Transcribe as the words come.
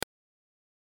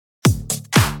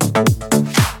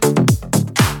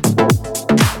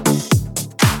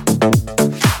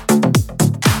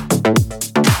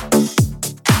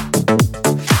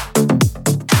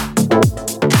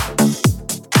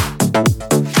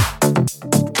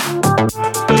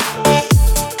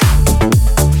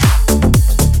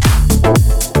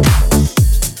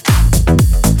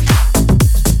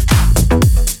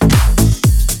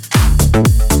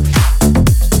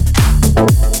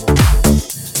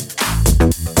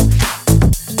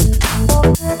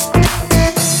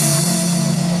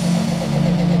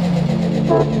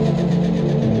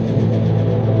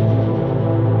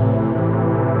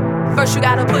First you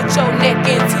gotta put your neck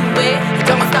into it.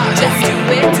 Don't stop, just do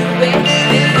it, do it.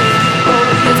 Then you roll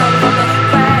your tongue from the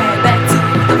back, back to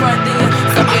the front. Then you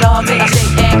suck it all, till I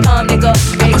shake and come, nigga.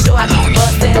 Make sure I keep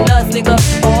bustin' nuts, nigga,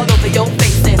 all over your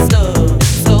face and stuff.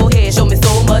 So ahead, show me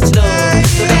so much love.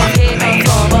 The best head comes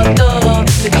from a thug.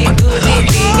 To get good, get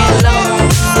big and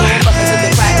long. So fuckin' to the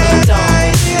crack of dawn.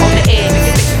 On the edge, make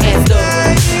it face and stuff.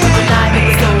 With the night, make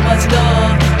it so much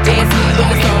love. Dance me when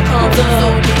the sun comes up.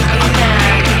 So dig it now.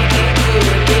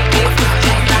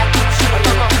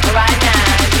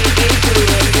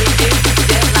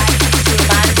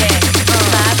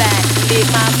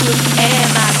 And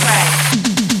my crack.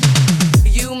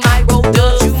 You might roll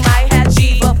dubs, you might have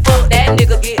G, but fuck that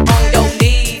nigga, get on your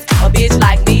knees. A bitch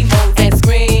like me moans and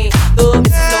scream. The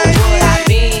bitches know what I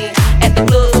mean. At the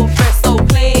club, so fresh, so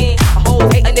clean. A whole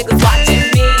hate of niggas watching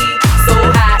me. So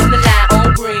high in the line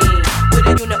on green. With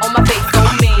a unit on my face, so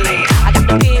mean. I got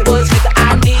the pin push, nigga, I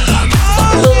need. So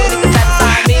the little nigga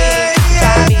satisfy me.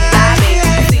 Try me, I make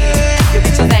you see. Your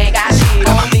bitches ain't got shit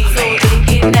on me. So lick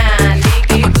it now,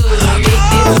 lick it good, lick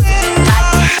this.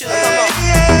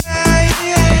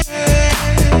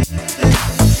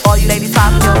 All you ladies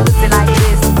pop your pussy like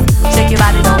this. Shake your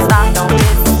body, don't stop, don't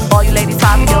miss. All you ladies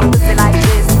pop your pussy like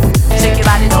this. Shake your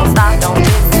body, don't stop, don't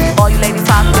miss. All you ladies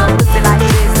pop your pussy like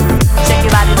this. Shake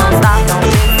your body, don't stop, don't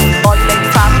miss. All you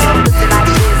ladies pop your pussy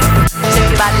like this. Shake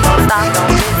your body, don't stop,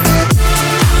 don't miss.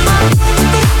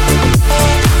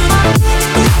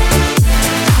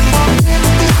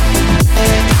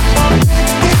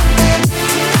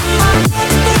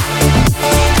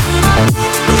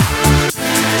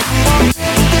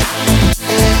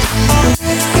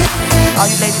 All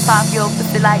you ladies pop your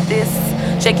pussy like this.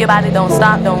 Shake your body, don't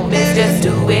stop, don't miss. Just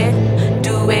do it,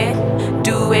 do it,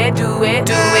 do it, do it,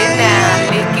 do it now.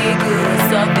 Lick it good,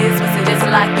 suck this pussy just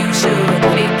like you should.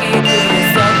 Lick it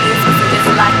good, suck this pussy just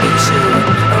like you should.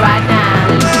 Right now.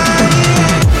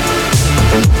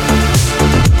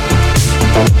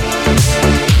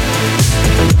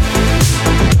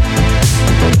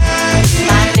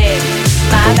 My neck,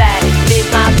 my back, lick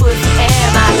my pussy and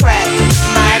my crack.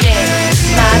 My neck,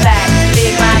 my back,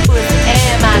 lick my pussy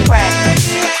and my crack.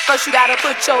 First you gotta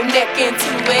put your neck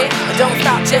into it. Don't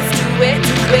stop, just do it,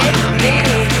 do it. Then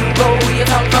you roll your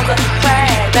tongue from the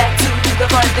crack back to the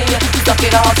front. Then you suck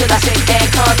it all till I shake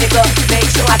and come, nigga. Make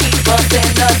sure I keep bustin'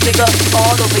 nuts, nigga,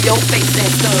 all over your face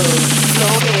and stuff.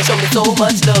 Slow head, show me so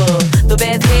much love. The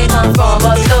best head comes from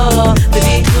a thug. The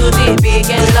dick good, dick big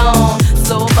and long.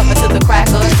 Slow fuckin' to the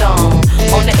crack of dawn.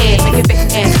 On the edge, make it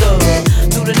face and stuff.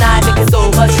 Through the night, making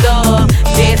so much love.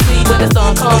 Dead sleep when the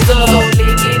sun comes up. So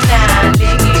lick it now,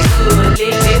 lick it good,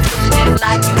 lick this just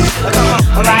like you should.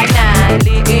 Right now,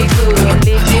 lick it good,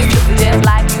 lick this just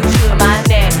like you should. My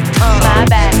neck, my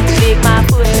back, lick my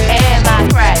pussy and my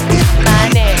crack. My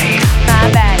neck, my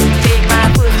back, lick my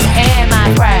pussy and my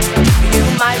crack. You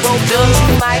might roll dubs,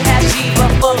 you might have G,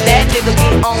 but fuck that nigga,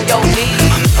 get on your knees.